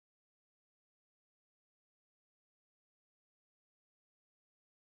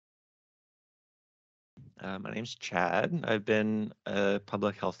My name's Chad. I've been a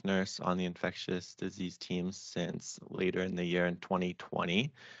public health nurse on the infectious disease team since later in the year in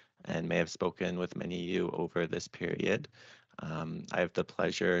 2020 and may have spoken with many of you over this period. I have the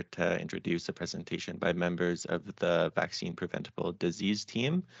pleasure to introduce a presentation by members of the Vaccine Preventable Disease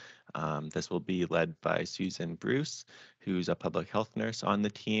team. This will be led by Susan Bruce, who's a public health nurse on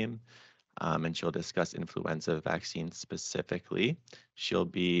the team. And she'll discuss influenza vaccines specifically. She'll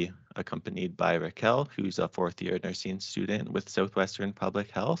be accompanied by Raquel, who's a fourth-year nursing student with Southwestern Public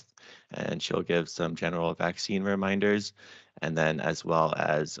Health, and she'll give some general vaccine reminders, and then as well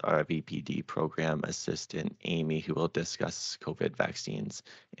as our VPD program assistant, Amy, who will discuss COVID vaccines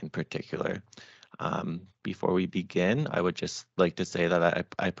in particular. Before we begin, I would just like to say that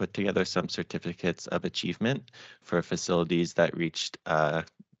I put together some certificates of achievement for facilities that reached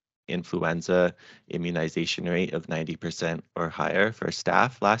influenza immunization rate of 90% or higher for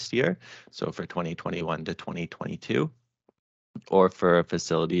staff last year, so for 2021 to 2022, or for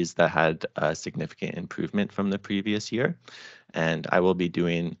facilities that had a significant improvement from the previous year. And I will be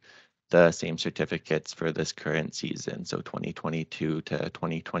doing the same certificates for this current season, so 2022 to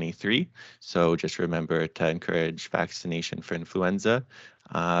 2023. So just remember to encourage vaccination for influenza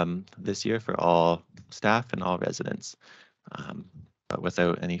this year for all staff and all residents. But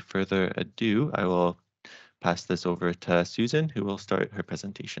without any further ado, I will pass this over to Susan, who will start her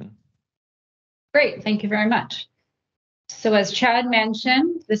presentation. Great, thank you very much. So as Chad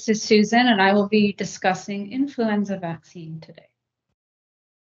mentioned, this is Susan, and I will be discussing influenza vaccine today.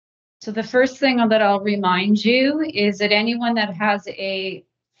 So the first thing that I'll remind you is that anyone that has a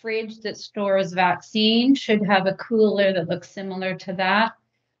fridge that stores vaccine should have a cooler that looks similar to that,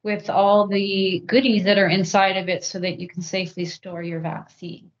 with all the goodies that are inside of it so that you can safely store your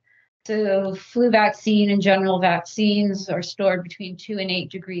vaccine. So flu vaccine and general vaccines are stored between 2 and 8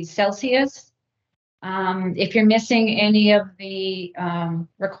 degrees Celsius. If you're missing any of the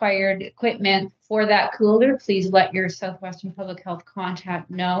required equipment for that cooler, please let your Southwestern Public Health contact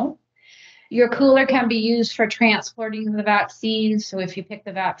know. Your cooler can be used for transporting the vaccine. So if you pick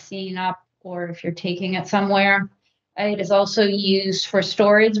the vaccine up or if you're taking it somewhere, it is also used for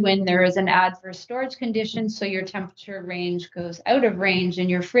storage when there is an adverse storage condition. So your temperature range goes out of range in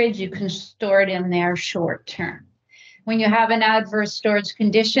your fridge. You can store it in there short term. When you have an adverse storage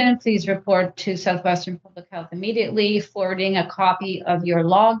condition, please report to Southwestern Public Health immediately, forwarding a copy of your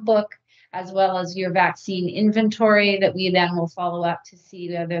logbook as well as your vaccine inventory that we then will follow up to see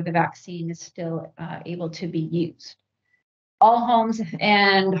whether the vaccine is still able to be used. All homes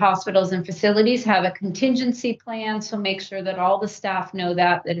and hospitals and facilities have a contingency plan, so make sure that all the staff know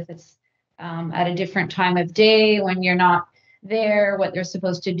that if it's at a different time of day when you're not there, what they're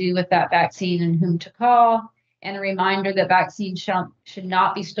supposed to do with that vaccine and whom to call. And a reminder that vaccines should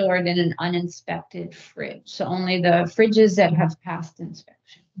not be stored in an uninspected fridge, so only the fridges that have passed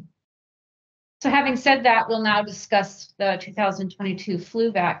inspection. So having said that, we'll now discuss the 2022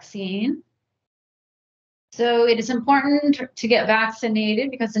 flu vaccine. So it is important to get vaccinated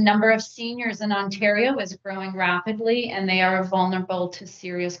because the number of seniors in Ontario is growing rapidly and they are vulnerable to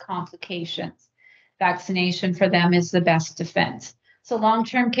serious complications. Vaccination for them is the best defense. So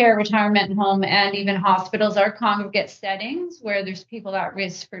long-term care, retirement home, and even hospitals are congregate settings where there's people at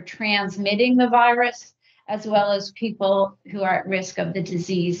risk for transmitting the virus, as well as people who are at risk of the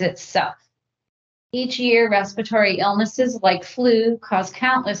disease itself. Each year, respiratory illnesses like flu cause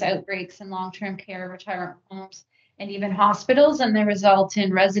countless outbreaks in long-term care, retirement homes, and even hospitals, and they result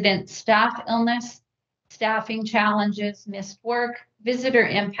in resident staff illness, staffing challenges, missed work, visitor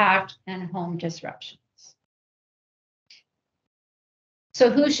impact, and home disruptions. So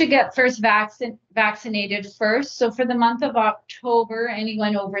who should get first vaccinated first? So for the month of October,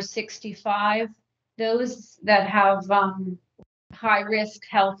 anyone over 65, those that have high-risk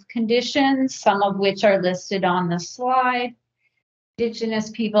health conditions, some of which are listed on the slide, Indigenous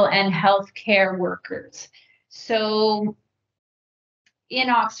people, and healthcare workers. So in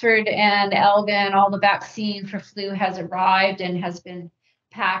Oxford and Elgin, all the vaccine for flu has arrived and has been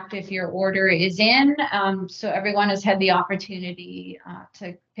packed if your order is in. So everyone has had the opportunity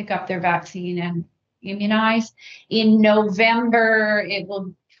to pick up their vaccine and immunize. In November,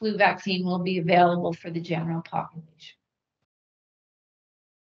 flu vaccine will be available for the general population.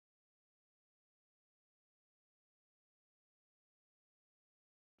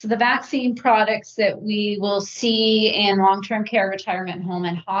 So the vaccine products that we will see in long-term care, retirement home,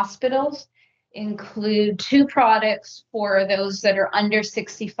 and hospitals include 2 products for those that are under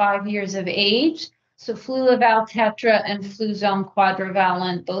 65 years of age. So Fluaval Tetra and Fluzone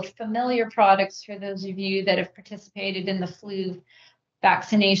Quadrivalent, both familiar products for those of you that have participated in the flu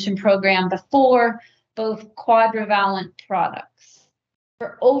vaccination program before. both quadrivalent products.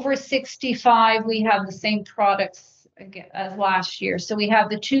 For over 65, we have the same products as last year. So we have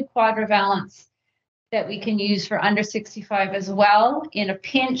the 2 quadrivalents that we can use for under 65 as well. In a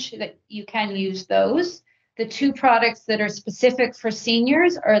pinch, that you can use those. The 2 products that are specific for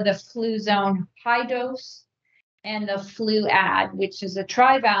seniors are the Fluzone High Dose and the Fluad, which is a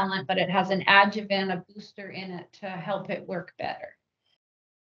trivalent, but it has an adjuvant, a booster in it to help it work better.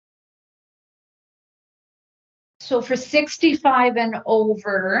 So for 65 and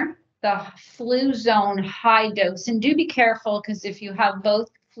over, the Fluzone High Dose, and do be careful, because if you have both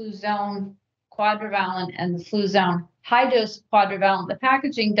Fluzone Quadrivalent and the Fluzone High Dose Quadrivalent, the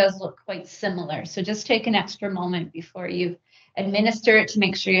packaging does look quite similar. So just take an extra moment before you administer it to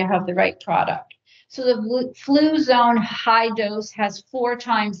make sure you have the right product. So the Fluzone High Dose has 4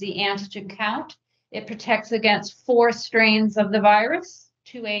 times the antigen count. It protects against 4 strains of the virus,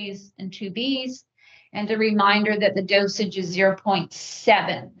 2 A's and 2 B's. And a reminder that the dosage is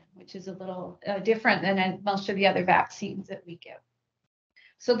 0.7, which is a little different than most of the other vaccines that we give.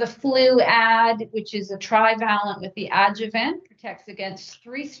 So the Fluad, which is a trivalent with the adjuvant, protects against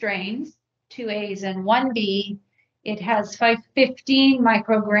 3 strains, 2 A's and 1 B. It has 15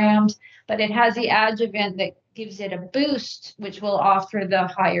 micrograms, but it has the adjuvant that gives it a boost, which will offer the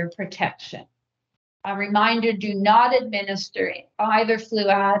higher protection. A reminder, do not administer either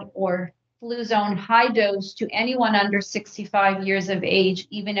Fluad or Fluzone High Dose to anyone under 65 years of age,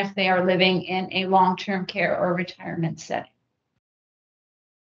 even if they are living in a long-term care or retirement setting.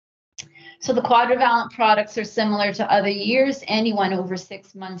 So the quadrivalent products are similar to other years, anyone over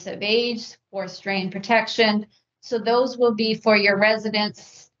 6 months of age, 4 strain protection. So those will be for your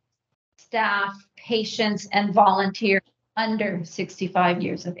residents, staff, patients, and volunteers under 65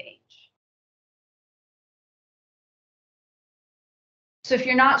 years of age. So if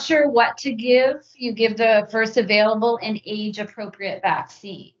you're not sure what to give, you give the first available and age-appropriate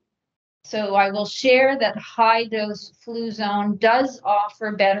vaccine. So I will share that high-dose Fluzone does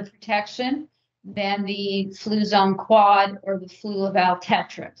offer better protection than the Fluzone Quad or the Fluval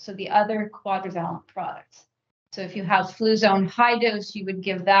Tetra, so the other quadrivalent products. So if you have Fluzone High Dose, you would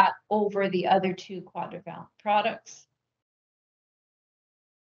give that over the other 2 quadrivalent products.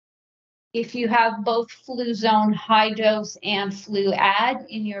 If you have both Fluzone High Dose and Fluad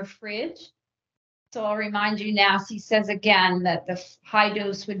in your fridge, so I'll remind you, NACI says again that the high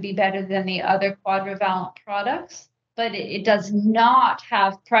dose would be better than the other quadrivalent products, but it does not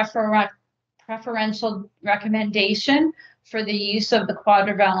have preferential recommendation for the use of the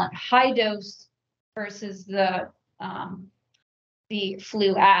quadrivalent high dose versus the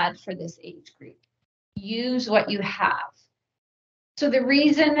Fluad for this age group. Use what you have. So the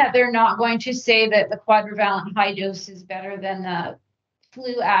reason that they're not going to say that the quadrivalent high dose is better than the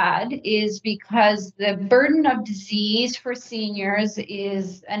Fluad is because the burden of disease for seniors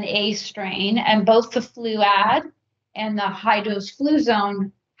is an A strain, and both the Fluad and the high dose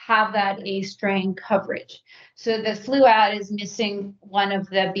Fluzone have that A strain coverage. So the Fluad is missing one of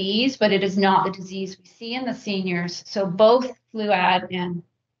the B's, but it is not the disease we see in the seniors. So both Fluad and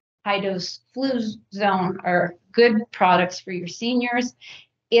high dose Fluzone are good products for your seniors.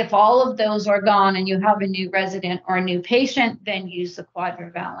 If all of those are gone and you have a new resident or a new patient, then use the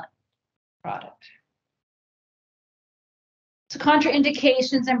quadrivalent product. So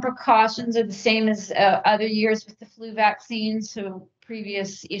contraindications and precautions are the same as other years with the flu vaccine. So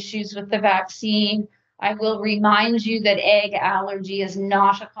previous issues with the vaccine. I will remind you that egg allergy is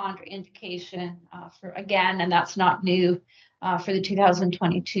not a contraindication again, and that's not new for the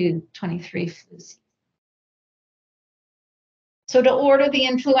 2022-23 flu season. So to order the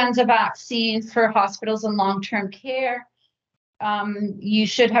influenza vaccine for hospitals and long-term care, you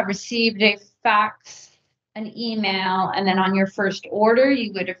should have received a fax, an email, and then on your first order,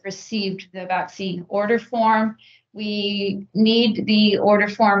 you would have received the vaccine order form. We need the order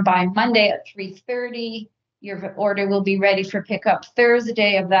form by Monday at 3:30. Your order will be ready for pickup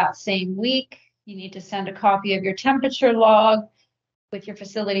Thursday of that same week. You need to send a copy of your temperature log with your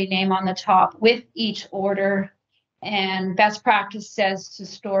facility name on the top with each order. And best practice says to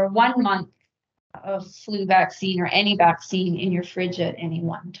store 1 month of flu vaccine or any vaccine in your fridge at any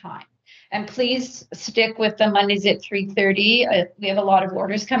one time. And please stick with the Mondays at 3:30. We have a lot of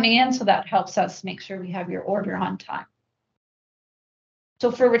orders coming in, so that helps us make sure we have your order on time. So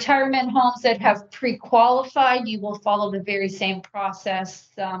for retirement homes that have pre-qualified, you will follow the very same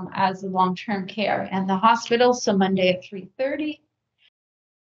process as the long-term care and the hospital. So Monday at 3:30.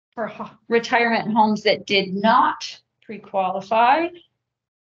 For retirement homes that did not pre-qualify,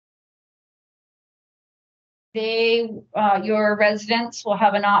 your residents will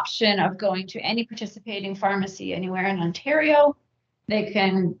have an option of going to any participating pharmacy anywhere in Ontario. They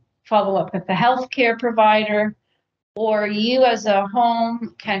can follow up with the healthcare provider, or you as a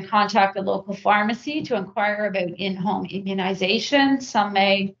home can contact the local pharmacy to inquire about in-home immunization. Some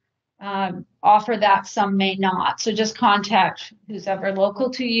may offer that, some may not. So just contact who's ever local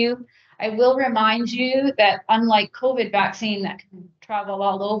to you. I will remind you that unlike COVID vaccine that can travel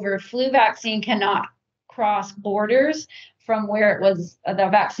all over, flu vaccine cannot cross borders from where the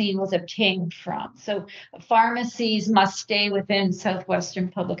vaccine was obtained from. So pharmacies must stay within Southwestern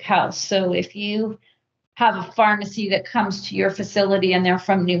Public Health. So if you have a pharmacy that comes to your facility and they're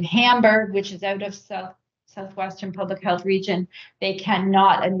from New Hamburg, which is out of Southwestern Public Health region, they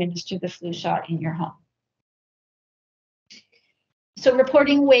cannot administer the flu shot in your home. So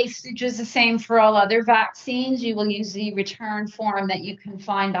reporting wastage is the same for all other vaccines. You will use the return form that you can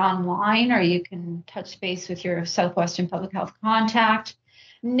find online, or you can touch base with your Southwestern Public Health contact.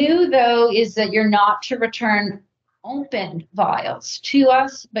 New, though, is that you're not to return open vials to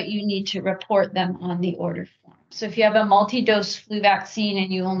us, but you need to report them on the order form. So if you have a multi-dose flu vaccine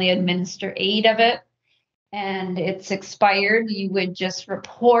and you only administer 8 of it, and it's expired, you would just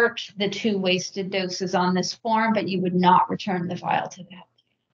report the 2 wasted doses on this form, but you would not return the vial to the health.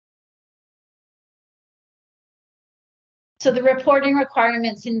 So the reporting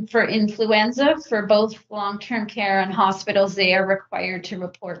requirements for influenza for both long-term care and hospitals, they are required to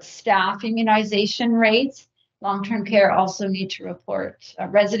report staff immunization rates. Long-term care also need to report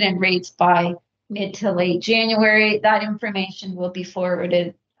resident rates by mid to late January. That information will be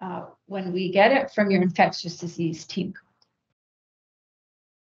forwarded when we get it from your infectious disease team.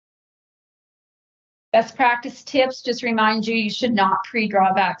 Best practice tips, just remind you, you should not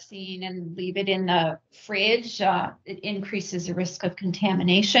pre-draw vaccine and leave it in the fridge. It increases the risk of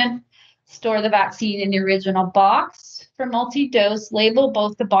contamination. Store the vaccine in the original box. For multi-dose, label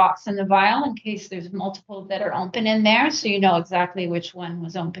both the box and the vial in case there's multiple that are open in there, so you know exactly which one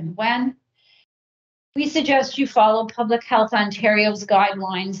was open when. We suggest you follow Public Health Ontario's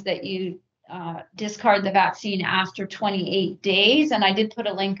guidelines that you discard the vaccine after 28 days. And I did put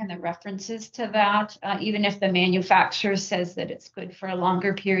a link in the references to that, even if the manufacturer says that it's good for a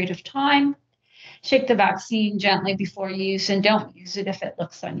longer period of time. Shake the vaccine gently before use and don't use it if it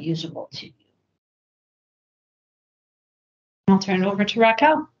looks unusual to you. I'll turn it over to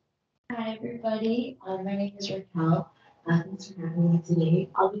Raquel. Hi, everybody. My name is Raquel. Thanks for having me today.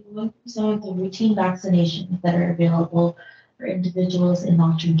 I'll be going through some of the routine vaccinations that are available for individuals in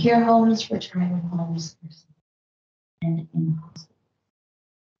long-term care homes, retirement homes, and in hospitals.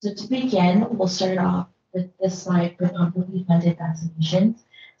 So to begin, we'll start off with this slide for publicly funded vaccinations.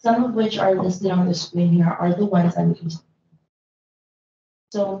 Some of which are listed on the screen here are the ones that we can talk about.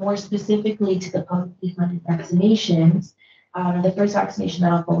 So more specifically to the publicly funded vaccinations, the first vaccination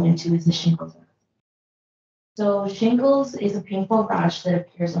that I'll go into is the shingles vaccine. So shingles is a painful rash that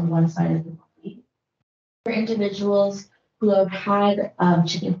appears on one side of the body. For individuals who have had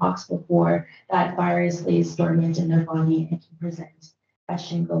chickenpox before, that virus lays dormant in their body and can present as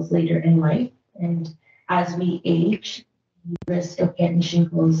shingles later in life. And as we age, the risk of getting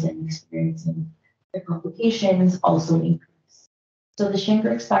shingles and experiencing the complications also increase. So the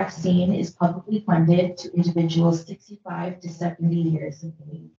Shingrix vaccine is publicly funded to individuals 65 to 70 years of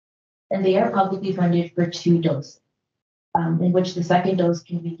age. And they are publicly funded for 2 doses, in which the second dose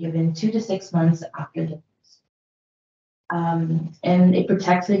can be given 2 to 6 months after the first. And it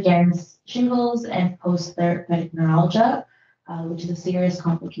protects against shingles and post-therapeutic neuralgia, which is a serious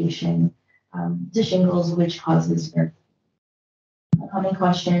complication to shingles, which causes nerve. A common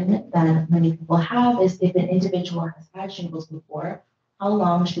question that many people have is, if an individual has had shingles before, how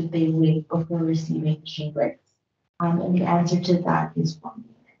long should they wait before receiving Shingrix? And the answer to that is 1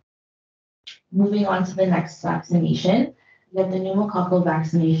 year. Moving on to the next vaccination, we have the pneumococcal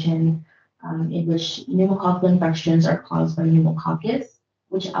vaccination, in which pneumococcal infections are caused by pneumococcus,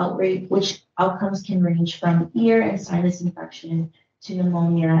 which outcomes can range from ear and sinus infection to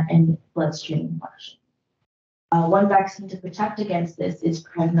pneumonia and bloodstream infection. One vaccine to protect against this is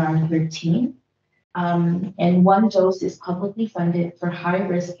Prevnar 13, and 1 dose is publicly funded for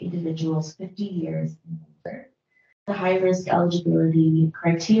high-risk individuals 50 years and older. The high-risk eligibility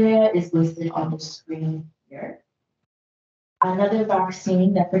criteria is listed on the screen here. Another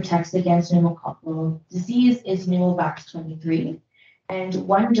vaccine that protects against pneumococcal disease is Pneumovax 23, and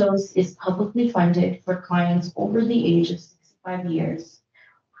 1 dose is publicly funded for clients over the age of 65 years,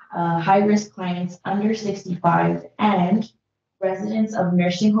 high-risk clients under 65, and residents of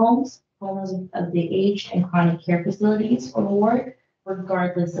nursing homes, homes of the aged and chronic care facilities or ward,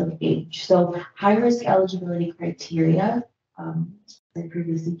 regardless of age. So high-risk eligibility criteria, as I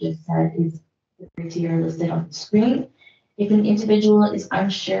previously just said, is the criteria listed on the screen. If an individual is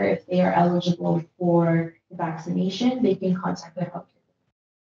unsure if they are eligible for vaccination, they can contact their healthcare.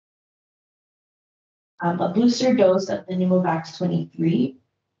 A booster dose of the Pneumovax 23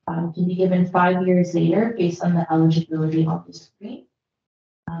 can be given 5 years later based on the eligibility on the screen.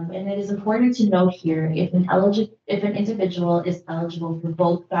 And it is important to note here, if an individual is eligible for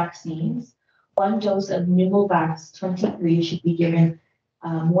both vaccines, 1 dose of Pneumovax 23 should be given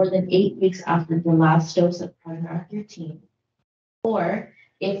more than 8 weeks after the last dose of Prevnar 13. Or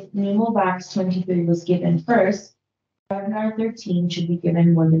if Pneumovax 23 was given first, Prevnar 13 should be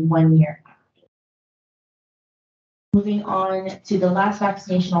given more than 1 year after. Moving on to the last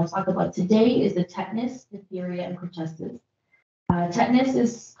vaccination I'll talk about today is the tetanus, diphtheria, and pertussis.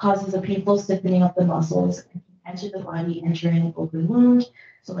 Tetanus causes a painful stiffening of the muscles and can enter the body, entering an open wound,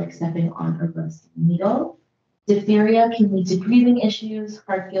 so like stepping on a rusty needle. Diphtheria can lead to breathing issues,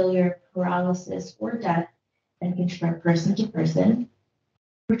 heart failure, paralysis, or death, and can spread person to person.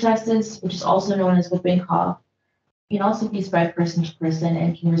 Pertussis, which is also known as whooping cough, can also be spread person to person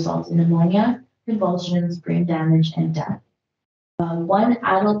and can result in pneumonia, convulsions, brain damage, and death. 1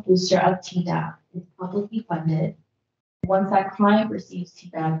 adult booster of Tdap is publicly funded. Once that client receives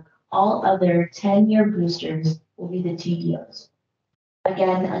Tdap, all other 10-year boosters will be the TDOs.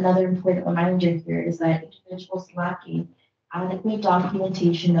 Again, another important reminder here is that individuals lacking adequate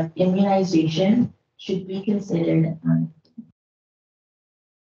documentation of immunization should be considered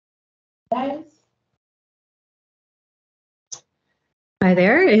guys. Hi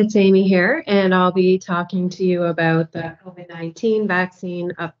there, it's Amy here, and I'll be talking to you about the COVID-19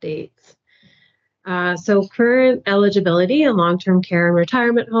 vaccine updates. So current eligibility in long-term care and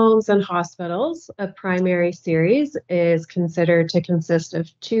retirement homes and hospitals, a primary series is considered to consist of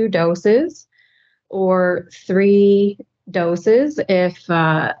 2 doses or 3 doses if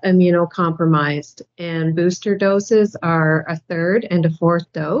immunocompromised, and booster doses are a 3rd and a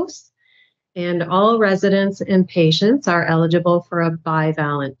 4th dose. And all residents and patients are eligible for a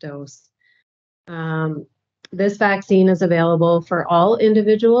bivalent dose. This vaccine is available for all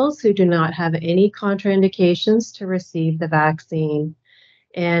individuals who do not have any contraindications to receive the vaccine.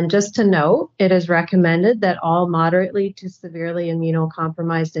 And just to note, it is recommended that all moderately to severely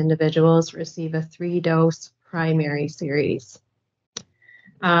immunocompromised individuals receive a 3-dose primary series.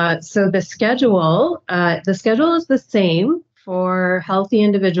 So the schedule is the same for healthy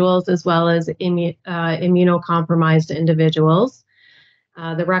individuals as well as immunocompromised individuals.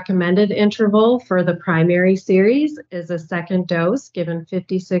 The recommended interval for the primary series is a 2nd dose given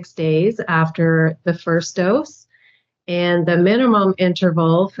 56 days after the 1st dose. And the minimum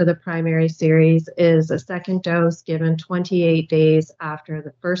interval for the primary series is a 2nd dose given 28 days after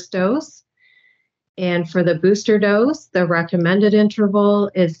the 1st dose. And for the booster dose, the recommended interval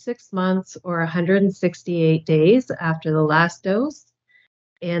is 6 months or 168 days after the last dose.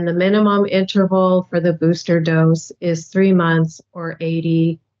 And the minimum interval for the booster dose is 3 months or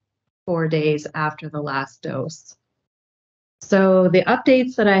 84 days after the last dose. So the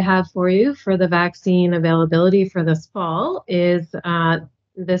updates that I have for you for the vaccine availability for this fall is,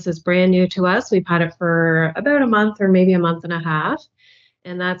 this is brand new to us. We've had it for about a month or maybe a month and a half.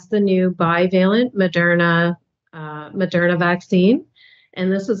 And that's the new bivalent Moderna vaccine. And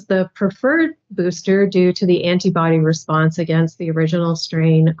this is the preferred booster due to the antibody response against the original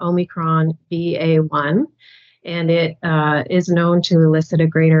strain Omicron BA1. And it is known to elicit a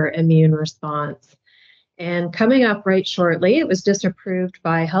greater immune response. And coming up right shortly, it was just approved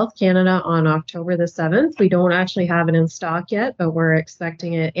by Health Canada on October the 7th. We don't actually have it in stock yet, but we're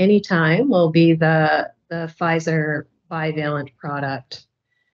expecting it anytime will be the Pfizer bivalent product.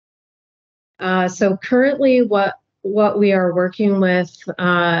 So currently what we are working with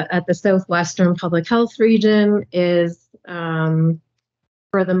at the Southwestern Public Health region is for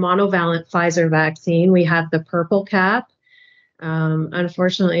the monovalent Pfizer vaccine, we have the purple cap.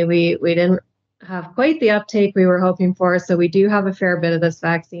 Unfortunately, we didn't have quite the uptake we were hoping for, so we do have a fair bit of this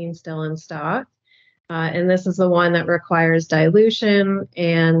vaccine still in stock. And this is the one that requires dilution,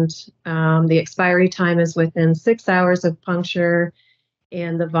 and the expiry time is within 6 hours of puncture.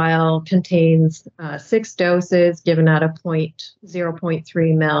 And the vial contains 6 doses given at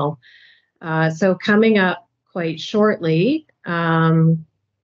 0.3 ml. So coming up quite shortly,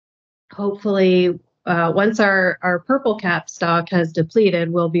 hopefully, once our purple cap stock has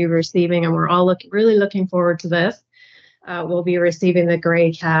depleted, we'll be receiving, and we're all really looking forward to this, we'll be receiving the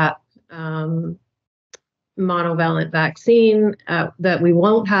gray cap monovalent vaccine that we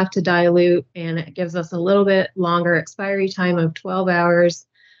won't have to dilute, and it gives us a little bit longer expiry time of 12 hours.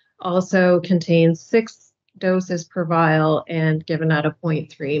 Also contains 6 doses per vial and given at a 0.3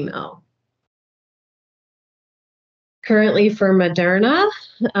 ml. Currently for Moderna,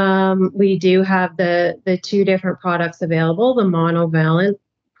 we do have the 2 different products available, the monovalent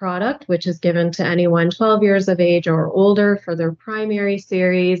product, which is given to anyone 12 years of age or older for their primary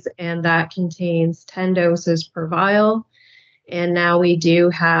series, and that contains 10 doses per vial. And now we do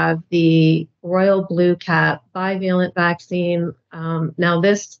have the Royal Blue Cap bivalent vaccine. Now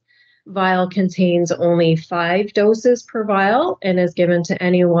this vial contains only 5 doses per vial and is given to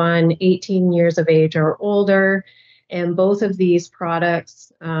anyone 18 years of age or older. And both of these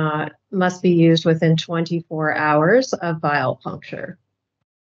products must be used within 24 hours of vial puncture.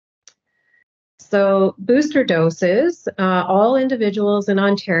 So booster doses, all individuals in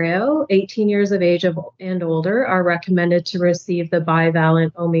Ontario 18 years of age and older are recommended to receive the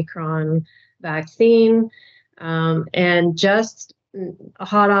bivalent Omicron vaccine. And just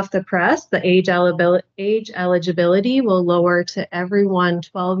hot off the press, the age eligibility will lower to everyone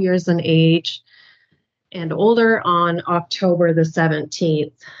 12 years in age and older on October the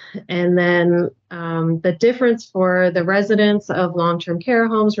 17th. And then the difference for the residents of long-term care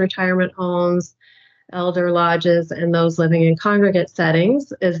homes, retirement homes, elder lodges, and those living in congregate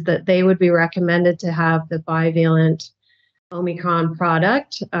settings is that they would be recommended to have the bivalent Omicron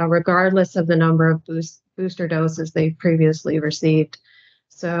product, regardless of the number of booster doses they've previously received.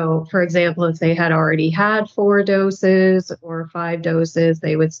 So, for example, if they had already had 4 doses or 5 doses,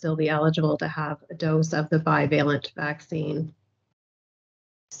 they would still be eligible to have a dose of the bivalent vaccine.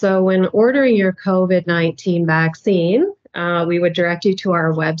 So when ordering your COVID-19 vaccine, we would direct you to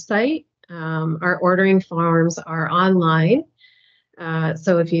our website. Our ordering forms are online.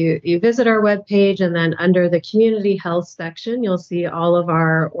 So if you visit our webpage and then under the community health section, you'll see all of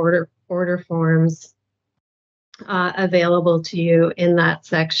our order forms available to you in that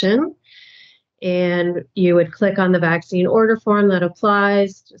section. And you would click on the vaccine order form that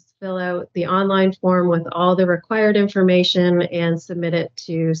applies, just fill out the online form with all the required information and submit it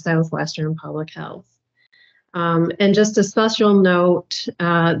to Southwestern Public Health. And just a special note,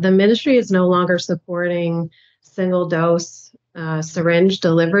 the ministry is no longer supporting single dose syringe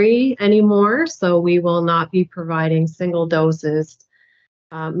delivery anymore, so we will not be providing single doses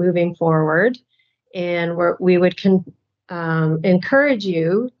moving forward. And we would encourage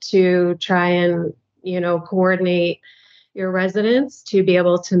you to try and, coordinate your residents to be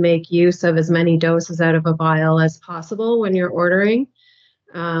able to make use of as many doses out of a vial as possible when you're ordering,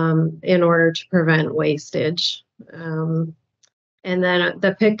 in order to prevent wastage. And then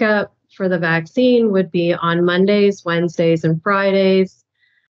the pickup for the vaccine would be on Mondays, Wednesdays, and Fridays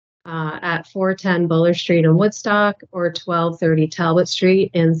at 410 Buller Street in Woodstock or 1230 Talbot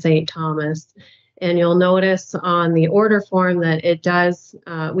Street in St. Thomas. And you'll notice on the order form that it does,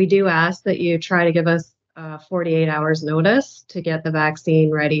 we do ask that you try to give us 48 hours notice to get the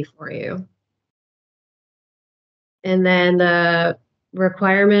vaccine ready for you. And then the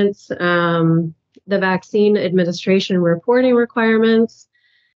requirements, the vaccine administration reporting requirements.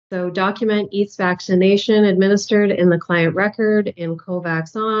 So document each vaccination administered in the client record in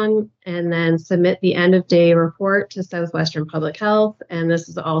COVAX On, and then submit the end of day report to Southwestern Public Health. And this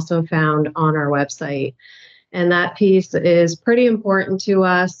is also found on our website. And that piece is pretty important to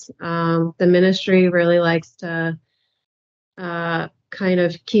us. The ministry really likes to kind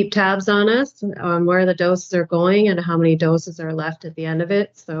of keep tabs on us on where the doses are going and how many doses are left at the end of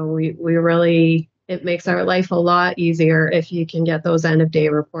it. So we really, it makes our life a lot easier if you can get those end of day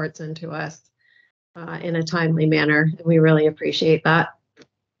reports into us in a timely manner. And we really appreciate that.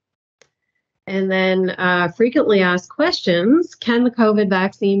 And then frequently asked questions, can the COVID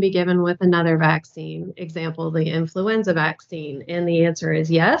vaccine be given with another vaccine? Example, the influenza vaccine. And the answer is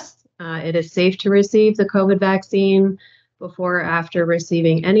yes. It is safe to receive the COVID vaccine before or after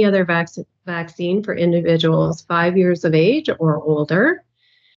receiving any other vaccine for individuals 5 years of age or older.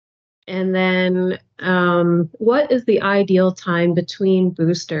 And then what is the ideal time between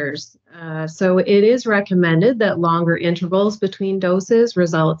boosters? So it is recommended that longer intervals between doses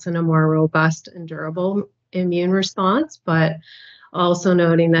results in a more robust and durable immune response, but also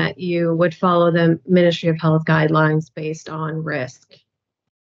noting that you would follow the Ministry of Health guidelines based on risk.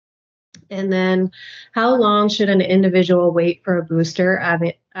 And then how long should an individual wait for a booster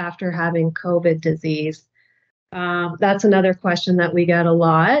after having COVID disease? That's another question that we get a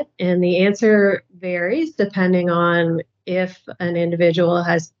lot, and the answer varies depending on if an individual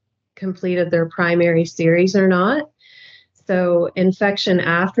has completed their primary series or not. So infection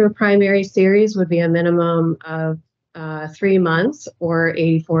after a primary series would be a minimum of 3 months or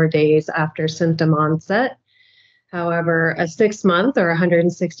 84 days after symptom onset. However, a 6-month or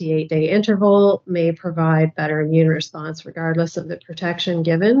 168-day interval may provide better immune response regardless of the protection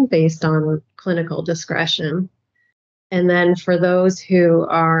given based on clinical discretion. And then for those who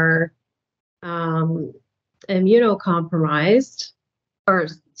are immunocompromised, or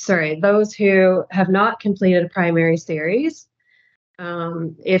sorry, those who have not completed a primary series,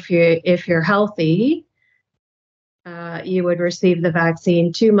 if you're healthy, you would receive the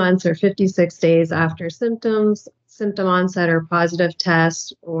vaccine 2 months or 56 days after symptom onset or positive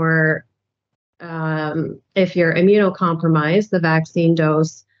test, or if you're immunocompromised, the vaccine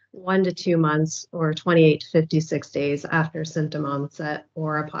dose 1 to 2 months or 28 to 56 days after symptom onset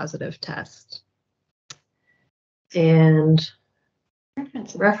or a positive test. And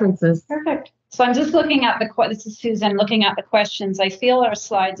references. Perfect. So I'm just looking at this is Susan, looking at the questions. I feel our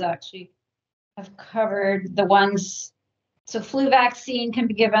slides actually have covered the ones. So flu vaccine can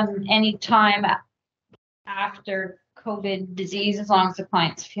be given any time after COVID disease, as long as the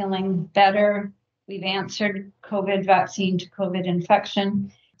client's feeling better. We've answered COVID vaccine to COVID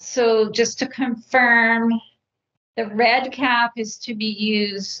infection. So just to confirm, the red cap is to be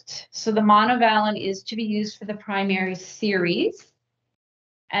used. So the monovalent is to be used for the primary series.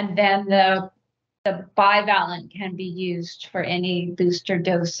 And then the bivalent can be used for any booster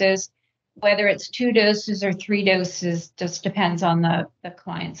doses. Whether it's 2 doses or 3 doses just depends on the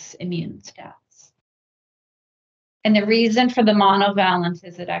client's immune status. And the reason for the monovalent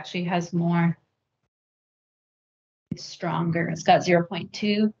is it actually has more, it's stronger. It's got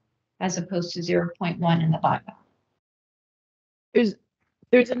 0.2 as opposed to 0.1 in the bivalent.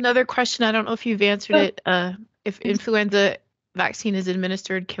 There's another question. I don't know if you've answered it. If influenza vaccine is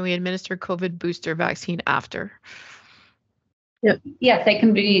administered, can we administer COVID booster vaccine after? Yep. Yes, they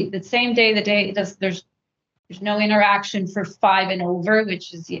can be the same day. There's no interaction for 5 and over,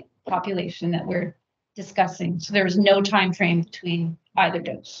 which is the population that we're discussing. So there's no time frame between either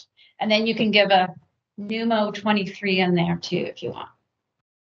dose. And then you can give a pneumo 23 in there too if you want.